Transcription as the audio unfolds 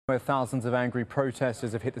Where thousands of angry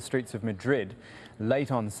protesters have hit the streets of Madrid.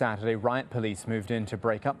 Late on Saturday, riot police moved in to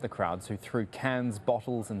break up the crowds who threw cans,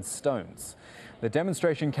 bottles and stones. The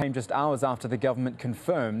demonstration came just hours after the government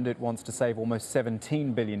confirmed it wants to save almost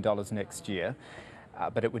 $17 billion next year.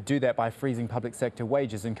 But it would do that by freezing public sector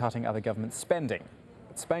wages and cutting other government spending.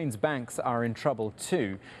 But Spain's banks are in trouble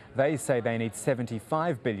too. They say they need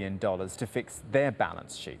 $75 billion to fix their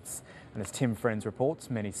balance sheets. And as Tim Friends reports,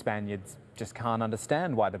 many Spaniards just can't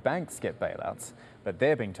understand why the banks get bailouts, but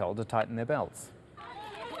they're being told to tighten their belts.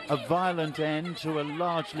 A violent end to a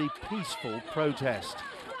largely peaceful protest.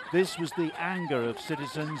 This was the anger of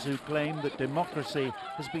citizens who claim that democracy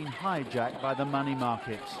has been hijacked by the money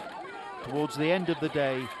markets. Towards the end of the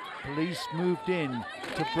day, police moved in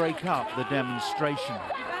to break up the demonstration.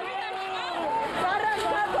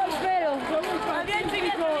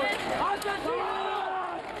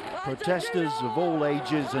 Protesters of all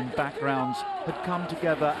ages and backgrounds had come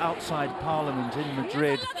together outside Parliament in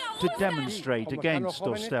Madrid to demonstrate against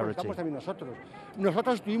austerity.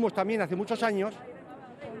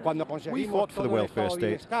 We fought for the welfare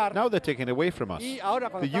state. Now they're taking it away from us.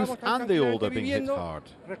 The youth and the old are being hit hard.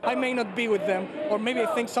 I may not be with them, or maybe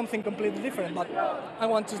I think something completely different, but I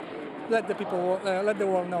want to let the people, let the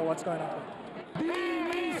world know what's going on.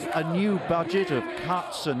 A new budget of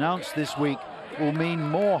cuts announced this week will mean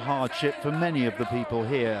more hardship for many of the people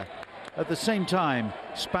here. At the same time,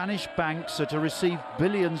 Spanish banks are to receive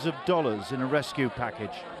billions of dollars in a rescue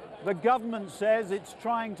package. The government says it's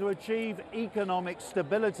trying to achieve economic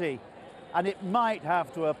stability, and it might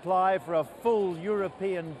have to apply for a full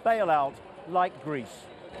European bailout like Greece.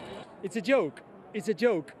 It's a joke. It's a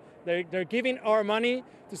joke. They're giving our money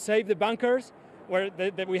to save the bankers, where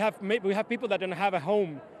we have people that don't have a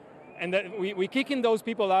home, and that we're kicking those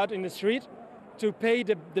people out in the street to pay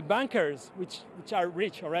the bankers, which are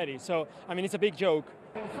rich already. So, I mean, it's a big joke.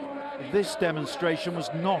 This demonstration was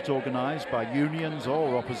not organised by unions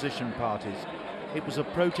or opposition parties. It was a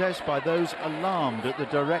protest by those alarmed at the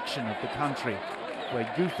direction of the country,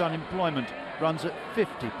 where youth unemployment runs at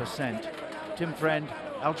 50%. Tim Friend,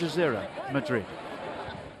 Al Jazeera, Madrid.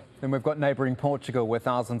 Then we've got neighbouring Portugal, where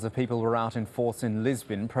thousands of people were out in force in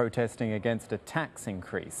Lisbon protesting against a tax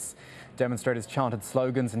increase. Demonstrators chanted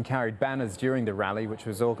slogans and carried banners during the rally, which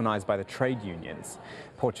was organised by the trade unions.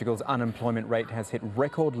 Portugal's unemployment rate has hit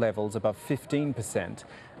record levels above 15%,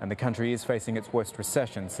 and the country is facing its worst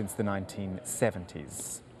recession since the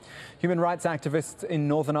 1970s. Human rights activists in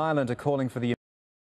Northern Ireland are calling for the